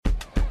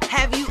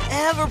Have you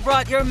ever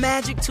brought your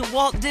magic to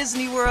Walt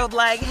Disney World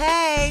like,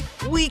 hey,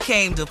 we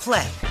came to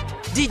play?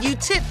 Did you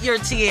tip your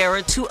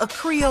tiara to a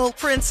Creole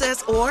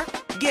princess or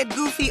get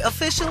goofy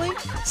officially?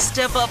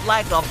 Step up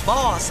like a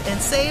boss and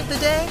save the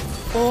day?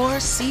 Or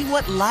see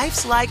what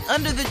life's like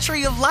under the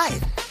tree of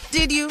life?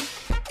 Did you?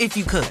 If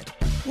you could.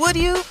 Would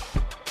you?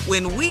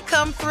 When we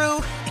come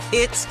through,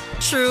 it's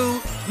true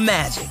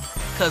magic.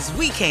 'Cause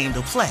we came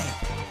to play.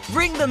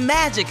 Bring the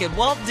magic at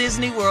Walt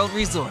Disney World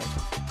Resort.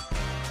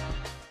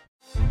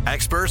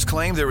 Experts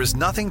claim there is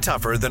nothing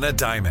tougher than a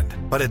diamond.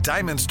 But at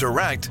Diamonds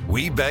Direct,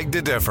 we beg to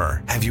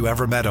differ. Have you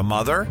ever met a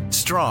mother?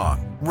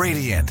 Strong,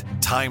 radiant,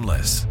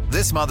 timeless.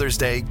 This Mother's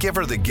Day, give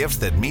her the gift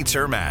that meets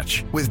her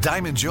match. With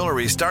diamond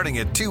jewelry starting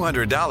at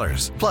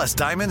 $200. Plus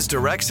Diamonds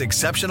Direct's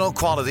exceptional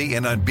quality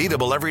and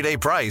unbeatable everyday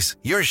price,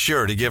 you're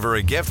sure to give her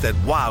a gift that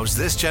wows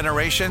this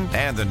generation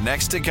and the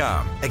next to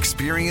come.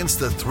 Experience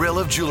the thrill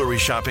of jewelry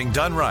shopping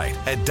done right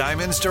at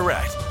Diamonds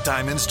Direct.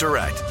 Diamonds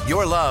Direct.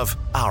 Your love,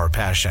 our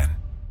passion.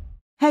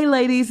 Hey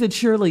ladies, it's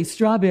Shirley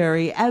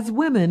Strawberry. As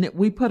women,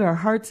 we put our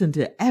hearts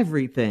into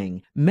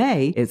everything.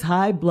 May is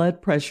High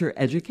Blood Pressure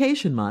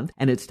Education Month,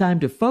 and it's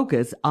time to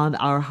focus on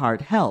our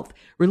heart health.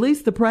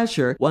 Release the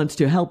Pressure wants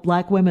to help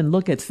Black women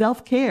look at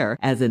self-care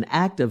as an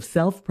act of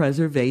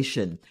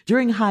self-preservation.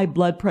 During High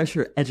Blood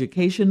Pressure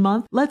Education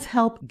Month, let's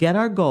help get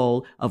our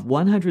goal of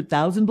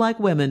 100,000 Black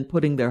women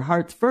putting their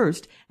hearts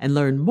first and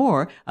learn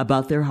more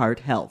about their heart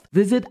health.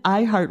 Visit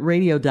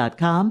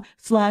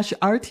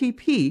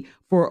iHeartRadio.com/RTP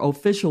for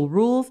official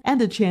rules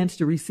and a chance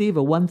to receive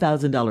a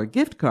 $1,000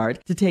 gift card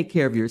to take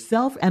care of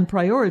yourself and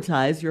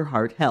prioritize your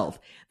heart health.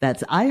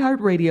 That's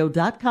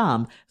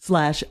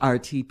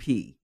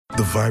iHeartRadio.com/RTP.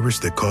 The virus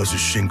that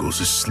causes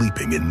shingles is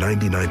sleeping in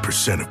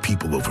 99% of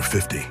people over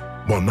 50.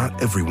 While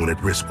not everyone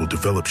at risk will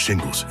develop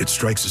shingles, it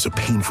strikes as a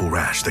painful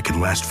rash that can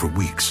last for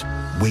weeks.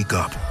 Wake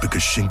up,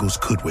 because shingles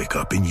could wake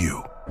up in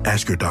you.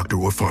 Ask your doctor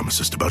or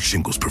pharmacist about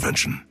shingles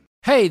prevention.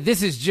 Hey,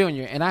 this is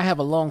Junior, and I have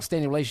a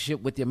long-standing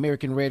relationship with the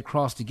American Red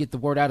Cross to get the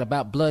word out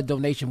about blood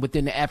donation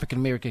within the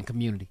African-American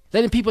community,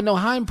 letting people know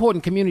how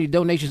important community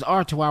donations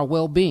are to our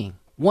well-being.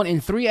 1 in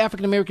 3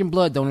 African-American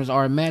blood donors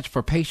are a match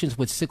for patients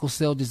with sickle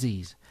cell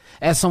disease.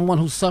 As someone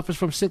who suffers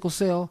from sickle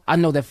cell, I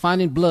know that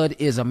finding blood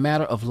is a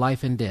matter of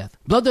life and death.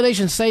 Blood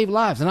donations save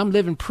lives, and I'm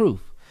living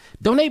proof.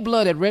 Donate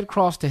blood at Red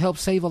Cross to help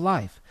save a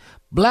life.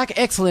 Black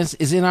excellence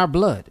is in our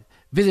blood.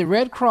 Visit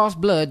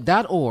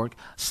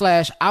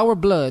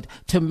redcrossblood.org/ourblood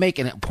to make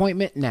an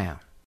appointment now.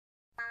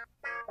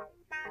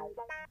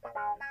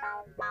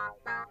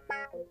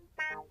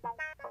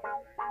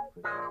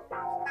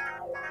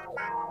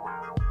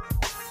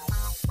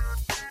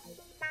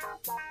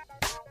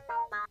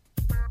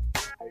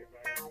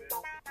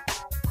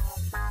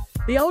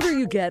 The older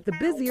you get, the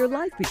busier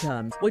life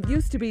becomes. What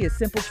used to be a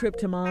simple trip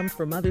to Mom's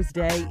for Mother's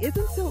Day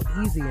isn't so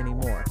easy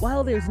anymore.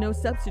 While there's no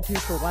substitute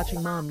for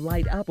watching Mom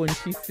light up when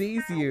she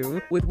sees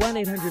you, with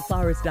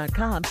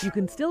 1-800-Flowers.com, you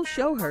can still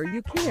show her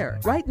you care.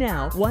 Right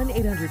now,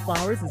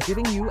 1-800-Flowers is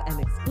giving you an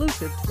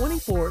exclusive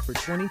 24 for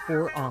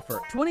 24 offer.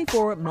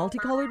 24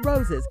 multicolored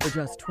roses for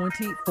just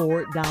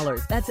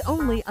 $24. That's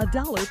only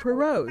 $1 per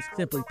rose.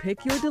 Simply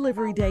pick your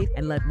delivery date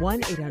and let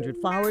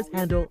 1-800-Flowers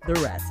handle the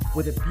rest.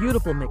 With a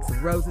beautiful mix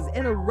of roses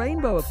in a rainbow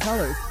of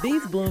colors,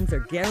 these blooms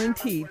are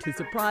guaranteed to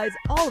surprise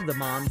all of the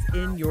moms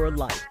in your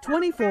life.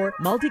 24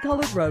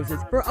 multicolored roses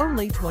for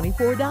only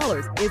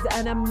 $24 is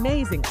an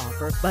amazing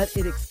offer, but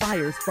it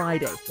expires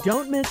Friday.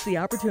 Don't miss the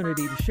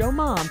opportunity to show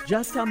Mom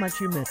just how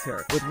much you miss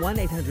her with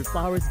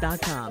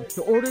 1-800-Flowers.com.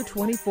 To order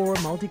 24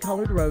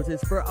 multicolored roses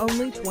for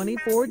only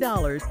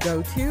 $24,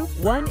 go to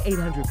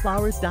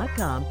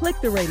 1-800-Flowers.com, click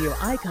the radio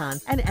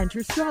icon, and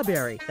enter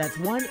Strawberry. That's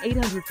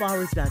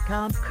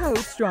 1-800-Flowers.com, code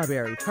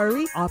Strawberry.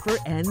 Hurry, offer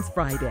ends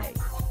Friday.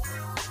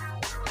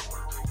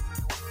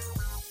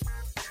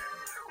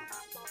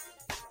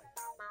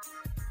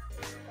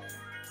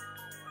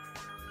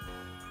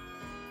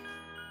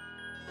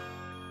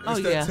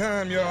 It's that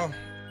time, y'all.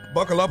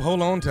 Buckle up,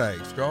 hold on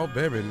tight.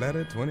 Strawberry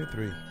Letter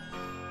 23.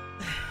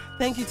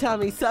 Thank you,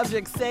 Tommy.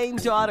 Subject, same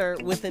daughter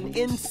with an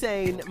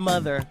insane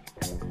mother.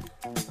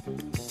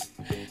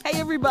 Hey,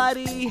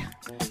 everybody.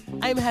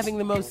 I'm having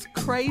the most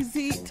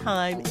crazy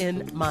time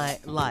in my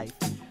life.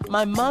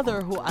 My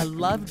mother, who I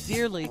love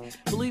dearly,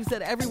 believes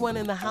that everyone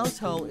in the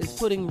household is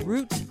putting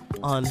root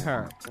on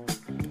her.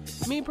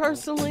 Me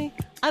personally,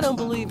 I don't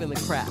believe in the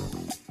crap.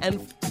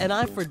 And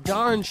I for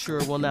darn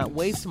sure will not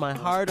waste my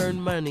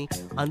hard-earned money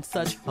on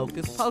such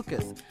hocus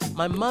pocus.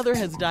 My mother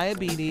has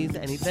diabetes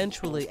and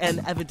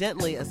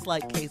evidently a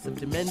slight case of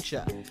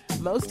dementia.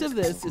 Most of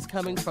this is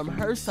coming from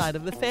her side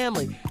of the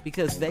family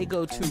because they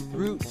go to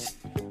root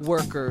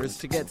workers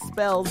to get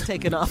spells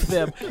taken off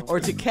them or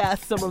to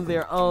cast some of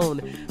their own.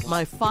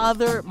 My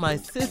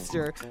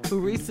sister, who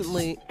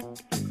recently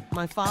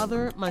had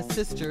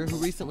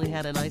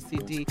an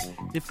ICD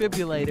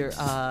defibrillator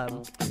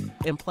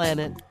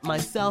implanted,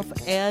 myself.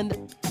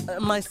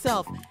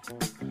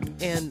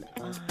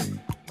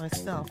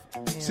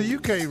 See, you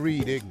can't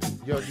read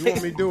ignorant. Yo, you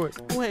want me to do it?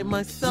 Wait,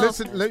 myself.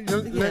 Listen, let me do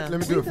it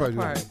for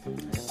you. I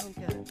don't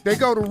get it. They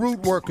go to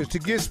root workers to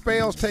get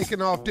spells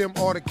taken off them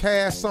or to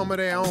cast some of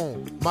their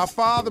own. My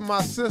father,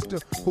 my sister,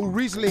 who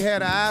recently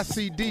had an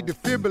ICD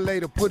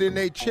defibrillator put in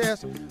their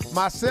chest,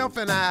 myself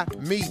and I,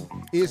 me,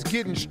 is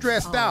getting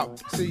stressed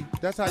out. See,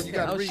 that's how you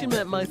got to read. She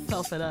meant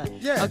myself and I.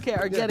 Yeah. Okay,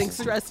 are getting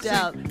stressed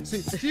out.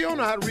 See, she don't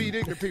know how to read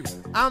ignorant people.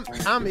 I'm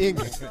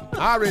ignorant.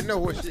 I already know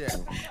where she at.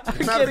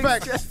 Matter of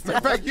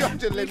fact, you have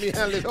to let me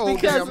handle this whole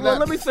damn letter. Well,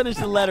 let me finish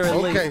the letter at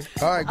least.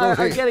 Okay, all right, go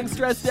ahead. Are getting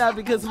stressed out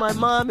because my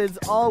mom is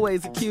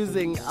always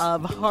accusing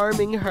of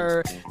harming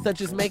her,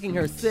 such as making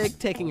her sick,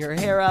 taking her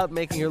hair out,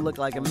 making her look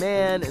like a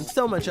man, and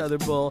so much other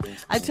bull.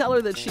 I tell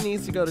her that she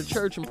needs to go to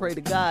church and pray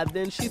to God.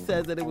 Then she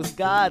says that it was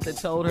God that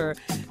told her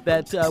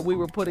that we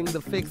were putting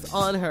the fix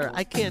on her.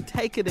 I can't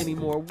take it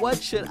anymore.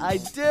 What should I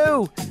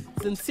do?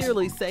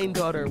 Sincerely, sane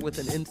daughter with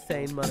an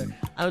insane mother.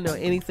 I don't know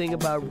anything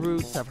about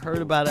roots. I've heard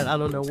about it. I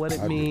don't know what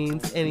it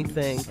means,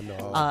 anything.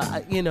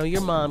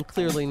 Your mom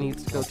clearly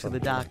needs to go to the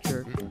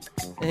doctor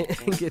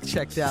and get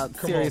checked out.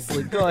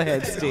 Seriously. Go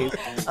ahead, Steve.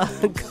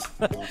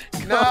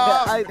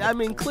 I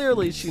mean,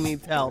 clearly she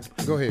needs help.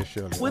 Go ahead,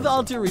 Shirley. With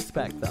all due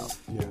respect, though.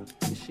 Yeah.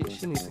 She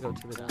needs to go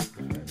to the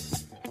doctor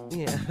first.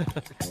 Yeah.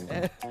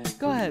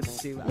 Go ahead,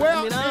 Steve.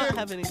 Well, I don't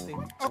have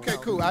anything. Okay,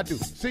 cool. I do.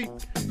 See,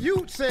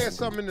 you said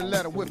something in the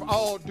letter with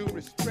all due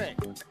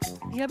respect.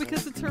 Yeah,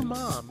 because it's her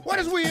mom. What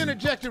is we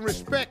interjecting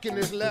respect in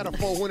this letter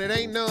for when it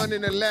ain't none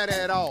in the letter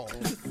at all?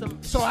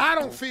 So I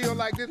don't feel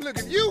like this. Look,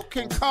 if you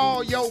can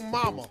call your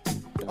mama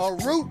a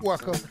root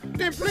worker,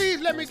 then please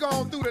let me go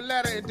on through the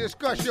letter and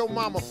discuss your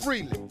mama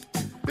freely.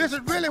 This is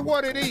really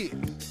what it is.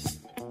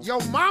 Your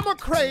mama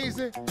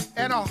crazy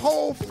and a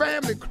whole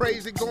family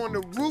crazy going to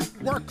root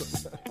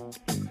workers.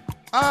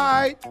 All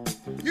right,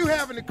 you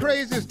having the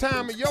craziest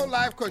time of your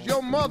life because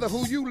your mother,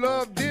 who you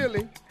love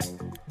dearly,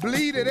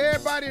 believe that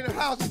everybody in the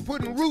house is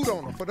putting root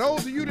on her. For those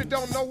of you that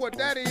don't know what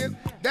that is,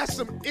 that's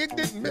some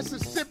ignorant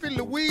Mississippi,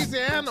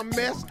 Louisiana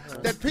mess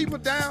that people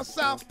down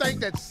south think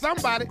that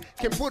somebody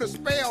can put a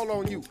spell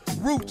on you.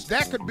 Roots,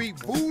 that could be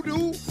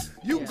voodoo.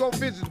 You can go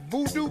visit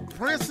Voodoo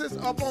Princess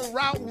up on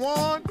Route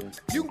 1.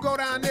 You can go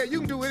down there. You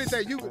can do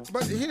anything.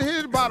 But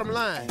here's the bottom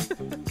line.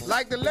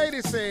 Like the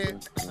lady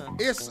said,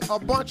 it's a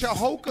bunch of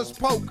hocus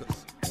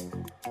pocus.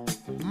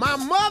 My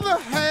mother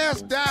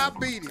has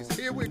diabetes.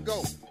 Here we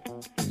go.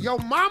 Your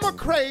mama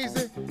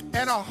crazy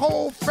and a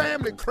whole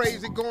family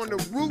crazy going to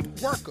root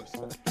workers.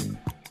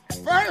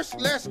 First,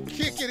 let's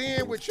kick it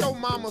in with your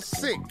mama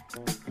sick.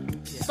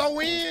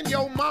 Throw in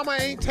your mama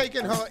ain't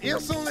taking her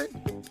insulin.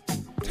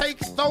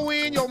 Throw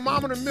in your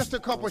mama done missed a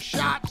couple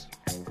shots.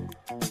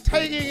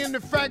 Taking in the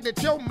fact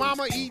that your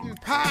mama eating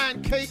pie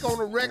and cake on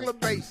a regular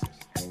basis.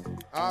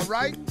 All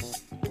right?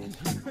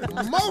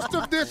 Most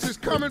of this is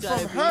coming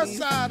from her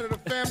side of the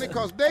family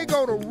because they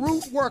go to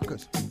root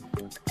workers.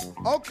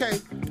 Okay.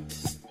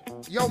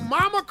 Your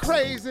mama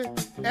crazy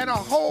and a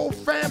whole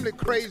family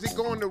crazy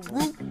going to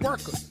root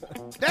workers.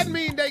 That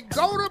means they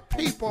go to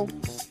people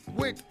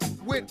with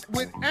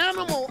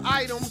animal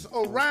items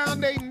around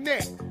their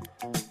neck.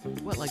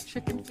 What, like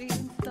chicken feet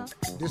and stuff?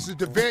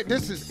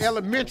 This is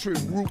elementary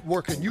root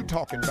working you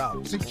talking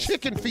about. See,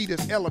 chicken feet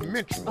is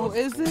elementary. Oh,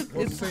 is it?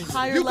 It's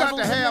higher you level.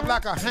 You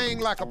got to hang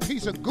like a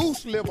piece of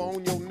goose liver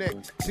on your neck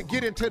to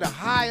get into the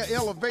higher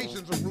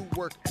elevations of root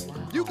work. Wow.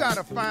 You got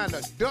to find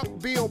a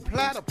duck-billed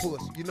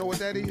platypus. You know what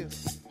that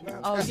is?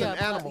 That's an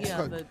animal.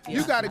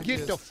 You got to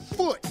get the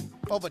foot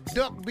of a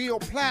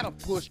duck-billed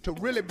platypus to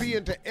really be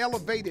into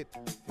elevated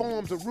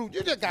forms of root.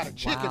 You just got a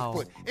chicken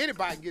foot.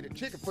 Anybody can get a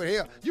chicken foot.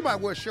 Hell, you might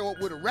well show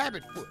up with a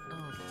rabbit foot.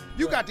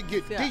 You got to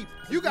get deep.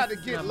 You got to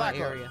get like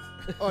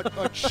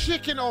a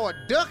chicken or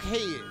a duck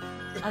head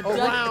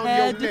around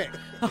your neck.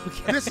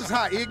 Okay. This is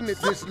how ignorant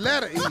this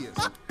letter is.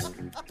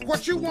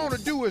 What you want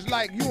to do is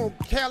like you want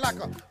to carry like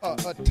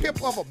a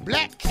tip of a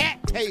black cat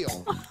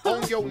tail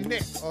on your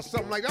neck or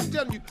something like that. I'm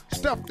telling you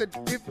stuff that,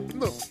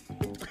 look,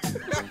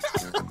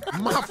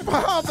 my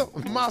father,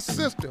 my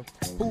sister,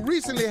 who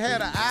recently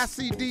had an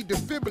ICD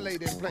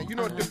defibrillator implant. You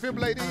know what a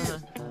defibrillator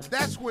is?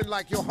 That's when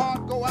like your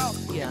heart go out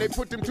and they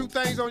put them two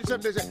things on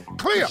yourself. They say,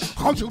 clear,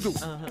 how you do?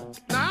 Now,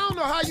 I don't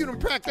know how you done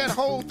pack that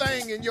whole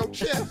thing in your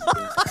chest.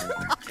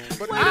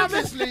 But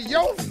obviously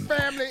your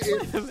family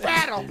is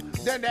fatter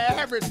than the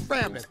average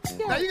family.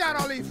 Yeah. Now you got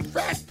all these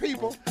fat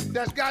people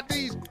that's got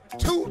these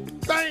two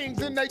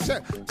things in their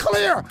chest.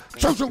 Clear,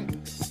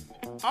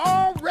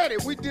 already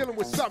we dealing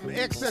with something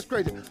excess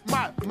crazy.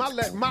 My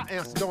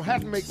answer don't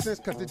have to make sense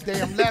because the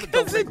damn letter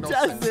don't make no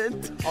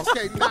sense.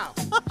 Okay, now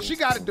she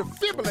got a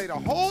defibrillator, a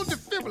whole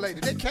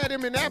defibrillator. They carried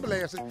him in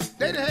ambulances.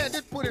 They done had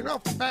this put in her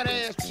fat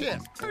ass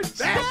chest.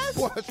 That's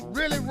what's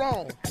really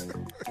wrong.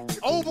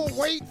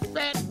 Overweight,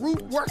 fat,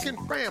 root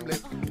working family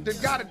that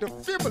got a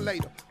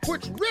defibrillator,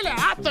 which really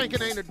I think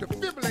it ain't a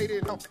defibrillator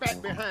in her fat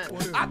behind.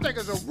 I think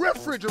it's a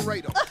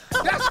refrigerator.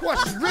 That's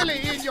what's really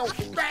in your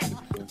fat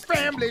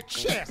family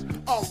chest.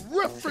 A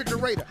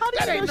refrigerator.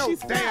 That ain't no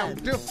damn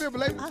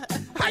defibrillator.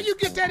 How you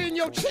get that in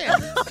your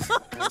chest?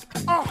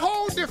 A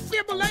whole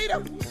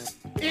defibrillator?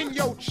 in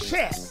your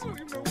chest.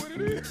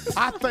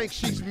 I think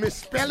she's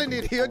misspelling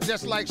it here,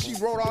 just like she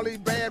wrote all these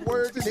bad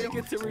words in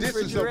here. This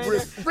is a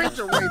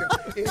refrigerator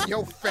in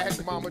your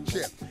fat mama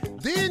chest.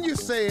 Then you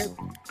said,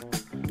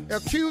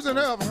 accusing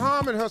her of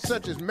harming her,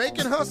 such as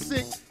making her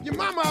sick. Your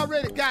mama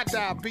already got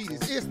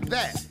diabetes. It's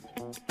that.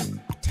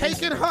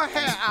 Taking her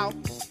hair out.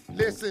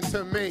 Listen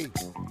to me.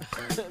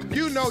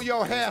 You know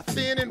your hair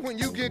thinning when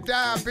you get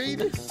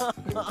diabetes.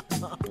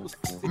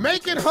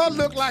 Making her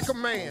look like a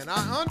man.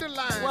 I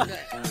underline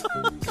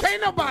that.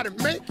 Can't nobody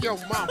make your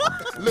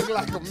mama look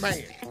like a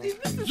man.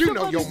 You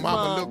know your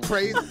mama look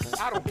crazy.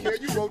 I don't care.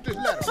 You wrote this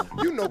letter.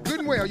 You know good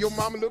and well your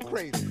mama look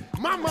crazy.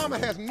 My mama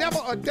has never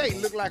a day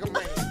looked like a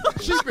man.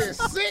 She been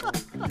sick.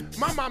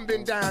 My mama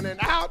been down and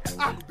out.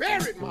 I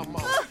buried my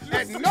mama.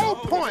 At no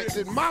point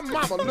did my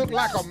mama look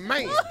like a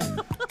man.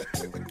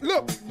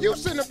 Look, you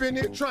sitting up in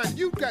here trying,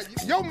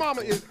 your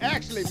mama is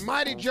actually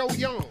Mighty Joe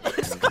Young,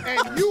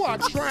 and you are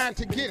trying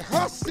to get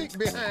her sick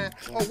behind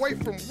away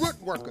from root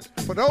workers.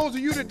 For those of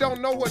you that don't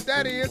know what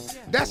that is,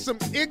 that's some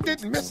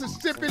ignorant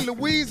Mississippi,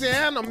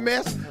 Louisiana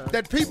mess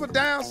that people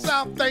down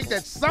south think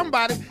that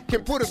somebody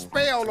can put a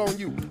spell on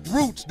you.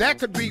 Roots, that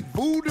could be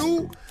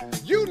voodoo.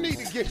 You need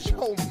to get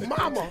your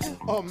mama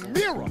a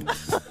mirror,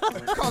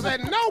 because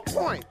at no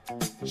point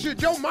should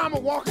your mama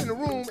walk in the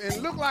room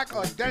and look like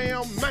a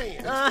damn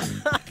man.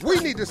 We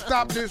need to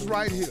stop this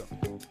right here.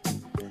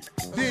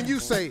 Then you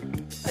say,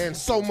 and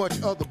so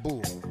much other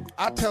bull.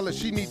 I tell her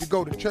she need to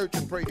go to church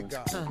and pray to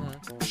God.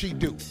 She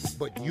do,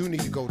 but you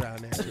need to go down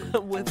there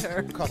too. With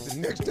her. Because the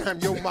next time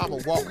your mama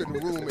walk in the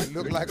room and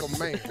look like a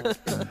man,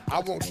 I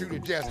want you to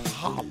just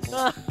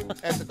holler.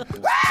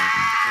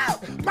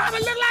 Mama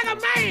look like a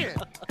man!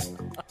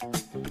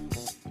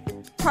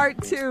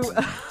 Part 2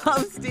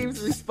 of Steve's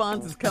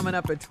response is coming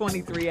up at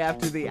 23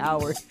 after the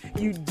hour.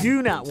 You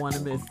do not want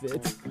to miss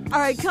it. All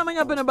right, coming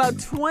up in about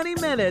 20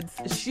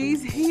 minutes,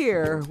 she's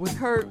here with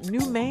her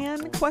new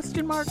man,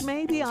 question mark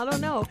maybe, I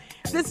don't know.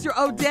 Mr.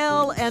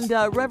 Odell and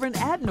Reverend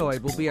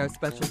Adnoid will be our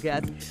special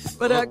guests.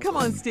 But come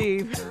on,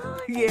 Steve.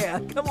 Yeah,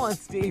 come on,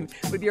 Steve,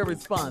 with your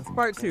response.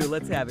 Part 2,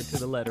 let's have it to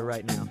the letter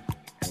right now.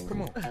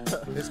 Come on.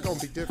 It's going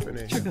to be different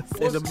in here.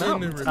 What's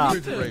in the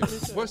refrigerator?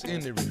 What's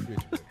in the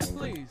refrigerator?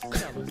 Please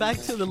tell us. Back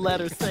to the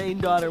letter, sane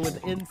daughter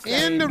with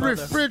insane in the mother.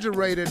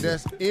 refrigerator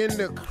that's in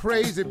the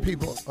crazy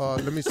people.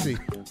 Let me see.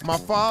 My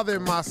father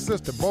and my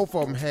sister, both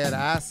of them had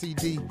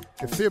ICD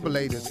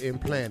defibrillators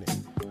implanted,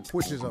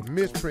 which is a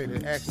misprint.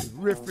 It actually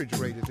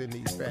refrigerators in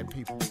these fat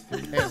people.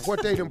 And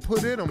what they done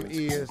put in them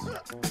is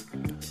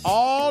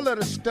all of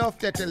the stuff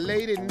that the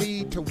lady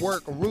need to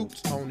work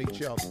roots on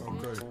each other.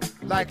 Okay.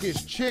 Like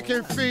it's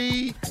chicken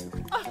feed,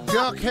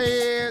 duck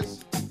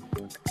heads,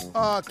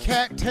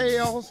 cat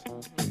tails,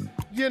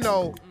 you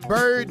know,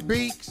 bird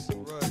beaks,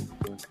 right.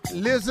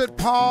 Lizard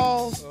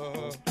paws,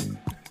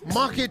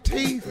 monkey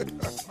teeth,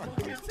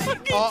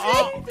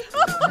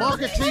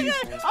 monkey teeth,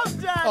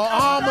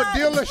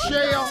 armadillo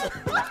shell,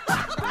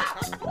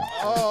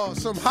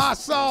 some hot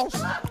sauce.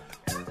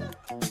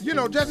 You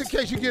know, just in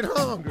case you get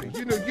hungry.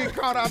 You know, you get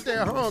caught out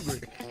there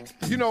hungry.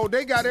 You know,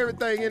 they got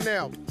everything in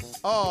there.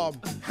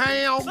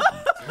 Ham.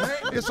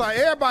 It's like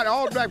everybody,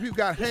 all the black people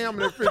got ham in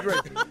the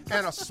refrigerator.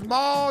 And a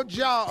small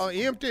jar of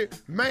empty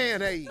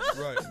mayonnaise.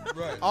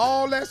 Right.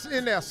 All that's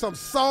in there. Some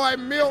soy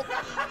milk.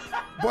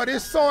 But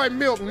it's soy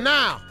milk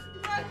now.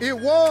 It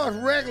was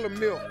regular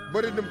milk,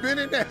 but it done been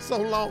in there so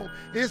long,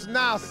 it's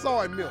now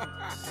soy milk.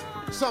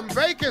 Some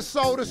baking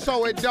soda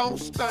so it don't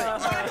stink.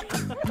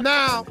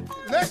 Now,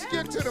 let's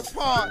get to the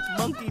part.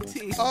 Monkey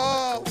teeth.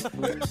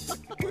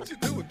 What you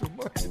do with the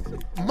monkey?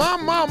 My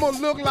mama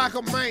look like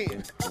a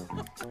man.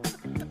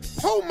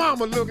 Who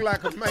mama look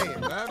like a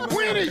man?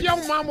 When did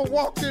your mama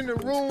walked in the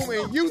room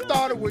and you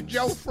thought it was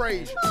Joe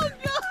Frazier? Oh,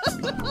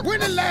 God. When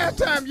the last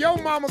time your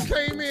mama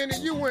came in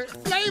and you went,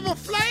 Flavor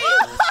Flav?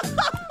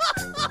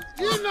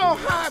 You know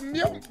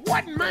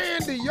what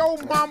man do your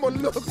mama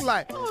look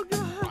like? Oh,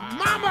 God.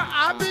 Mama,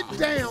 I been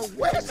down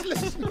Wesley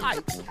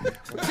Snipes.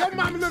 Your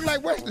mama look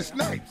like Wesley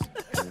Snipes.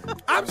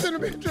 I'm sitting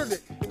there thinking,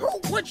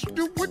 what you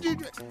do?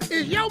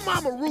 Is your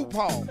mama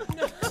RuPaul?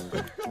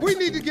 We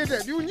need to get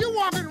that. When you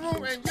walk in the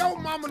room and your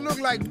mama look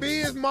like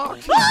Biz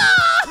Markie,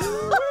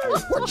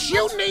 what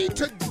you need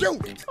to do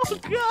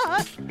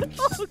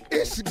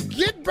is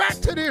get back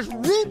to this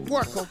root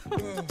worker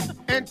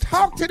and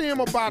talk to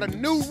them about a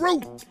new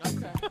root.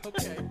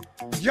 Okay.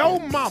 Your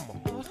mama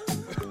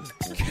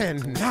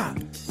cannot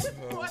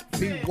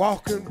be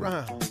walking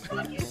around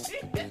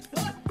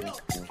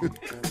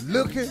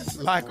looking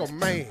like a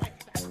man.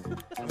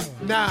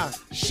 Now,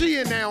 she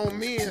in there on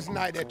men's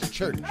night at the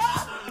church.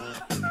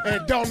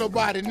 And don't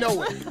nobody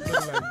know it.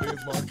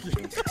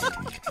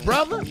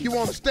 Brother, you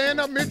want to stand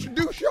up and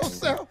introduce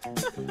yourself?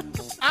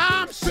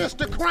 I'm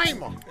Sister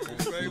Kramer.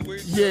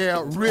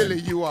 Yeah, really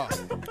you are.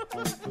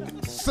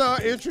 Sir,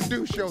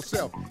 introduce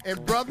yourself.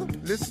 And brother,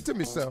 listen to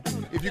me, sir.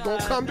 If you're going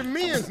to come to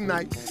men's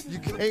night, you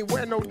can't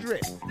wear no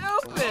dress.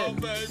 Stupid.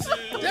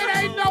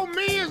 That ain't no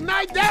men's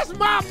night. That's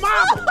my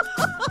mama.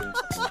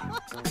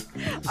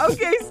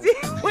 Okay,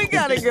 Steve, we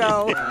gotta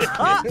go.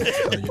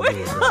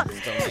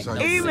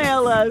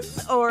 Email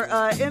us or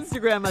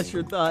Instagram us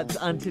your thoughts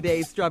on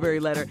today's Strawberry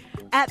Letter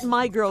at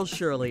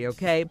MyGirlShirley,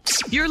 okay?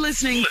 You're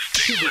listening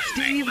to the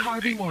Steve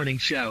Harvey Morning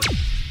Show.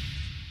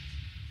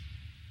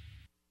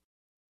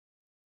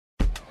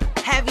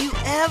 Have you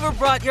ever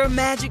brought your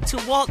magic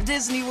to Walt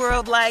Disney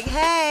World like,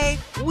 hey,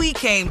 we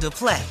came to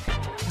play?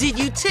 Did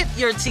you tip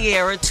your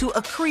tiara to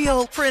a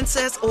Creole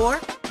princess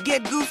or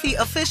get goofy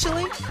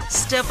officially?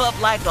 Step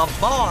up like a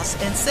boss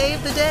and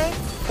save the day?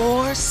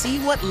 Or see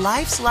what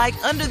life's like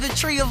under the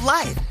tree of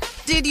life?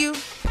 Did you?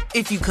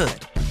 If you could.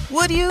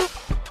 Would you?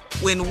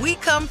 When we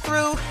come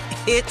through,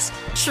 it's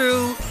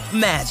true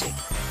magic.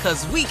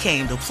 'Cause we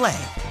came to play.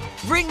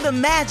 Bring the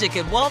magic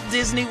at Walt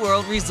Disney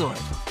World Resort.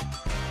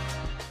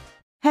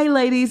 Hey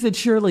ladies, it's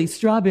Shirley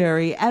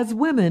Strawberry. As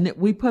women,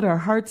 we put our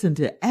hearts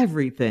into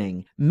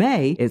everything.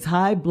 May is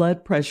High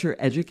Blood Pressure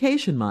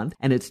Education Month,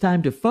 and it's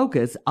time to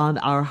focus on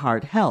our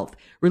heart health.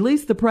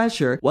 Release the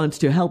Pressure wants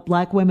to help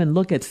Black women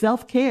look at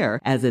self-care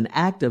as an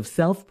act of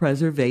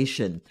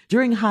self-preservation.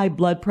 During High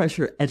Blood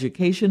Pressure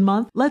Education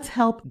Month, let's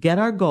help get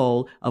our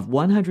goal of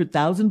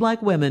 100,000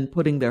 Black women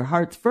putting their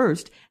hearts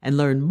first and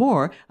learn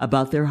more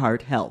about their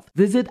heart health.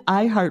 Visit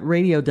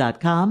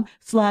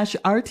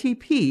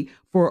iHeartRadio.com/RTP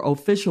for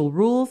official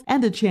rules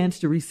and a chance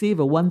to receive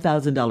a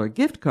 $1,000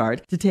 gift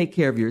card to take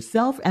care of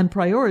yourself and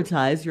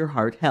prioritize your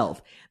heart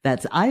health.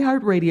 That's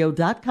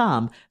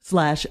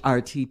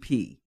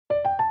iHeartRadio.com/RTP.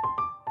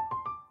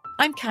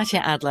 I'm Katya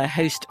Adler,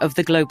 host of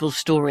The Global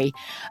Story.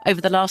 Over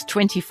the last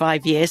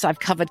 25 years, I've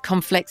covered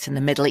conflicts in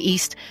the Middle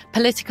East,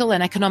 political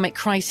and economic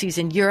crises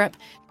in Europe,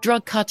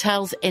 drug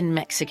cartels in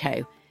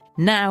Mexico.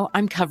 Now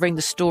I'm covering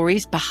the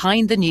stories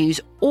behind the news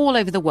all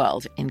over the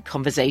world in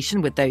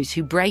conversation with those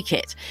who break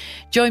it.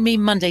 Join me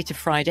Monday to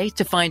Friday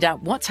to find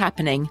out what's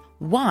happening,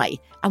 why,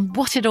 and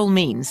what it all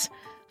means.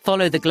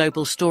 Follow The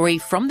Global Story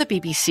from the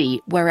BBC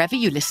wherever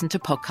you listen to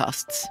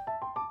podcasts.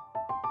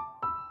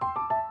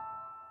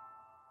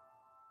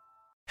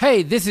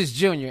 Hey, this is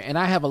Junior, and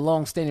I have a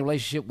long-standing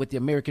relationship with the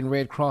American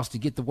Red Cross to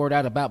get the word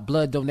out about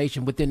blood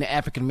donation within the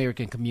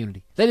African-American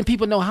community, letting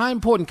people know how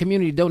important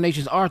community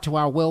donations are to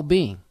our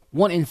well-being.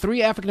 1 in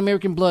 3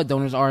 African-American blood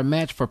donors are a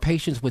match for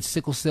patients with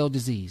sickle cell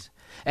disease.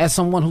 As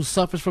someone who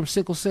suffers from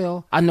sickle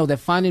cell, I know that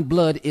finding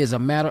blood is a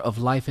matter of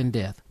life and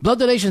death. Blood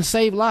donations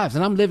save lives,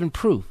 and I'm living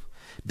proof.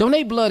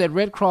 Donate blood at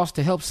Red Cross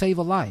to help save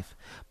a life.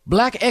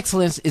 Black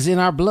excellence is in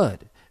our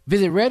blood.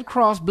 Visit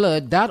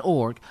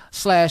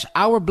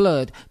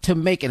redcrossblood.org/ourblood to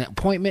make an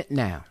appointment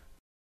now.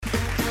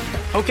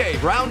 Okay,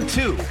 round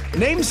 2.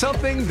 Name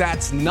something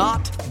that's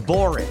not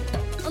boring.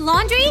 A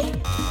laundry?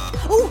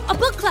 Ooh, a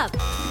book club.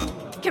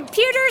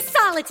 Computer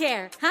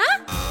solitaire,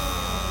 huh?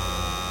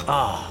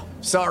 Ah,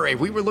 sorry,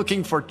 we were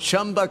looking for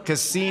Chumba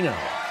Casino.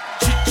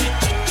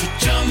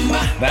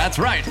 That's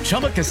right,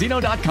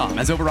 ChumbaCasino.com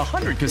has over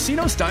 100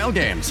 casino-style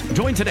games.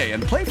 Join today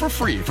and play for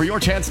free for your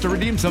chance to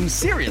redeem some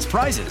serious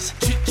prizes.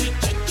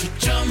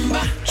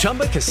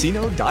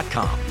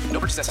 ChumbaCasino.com. No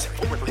purchase necessary.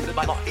 Void where prohibited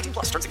by law.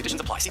 18+ terms and conditions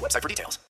apply. See website for details.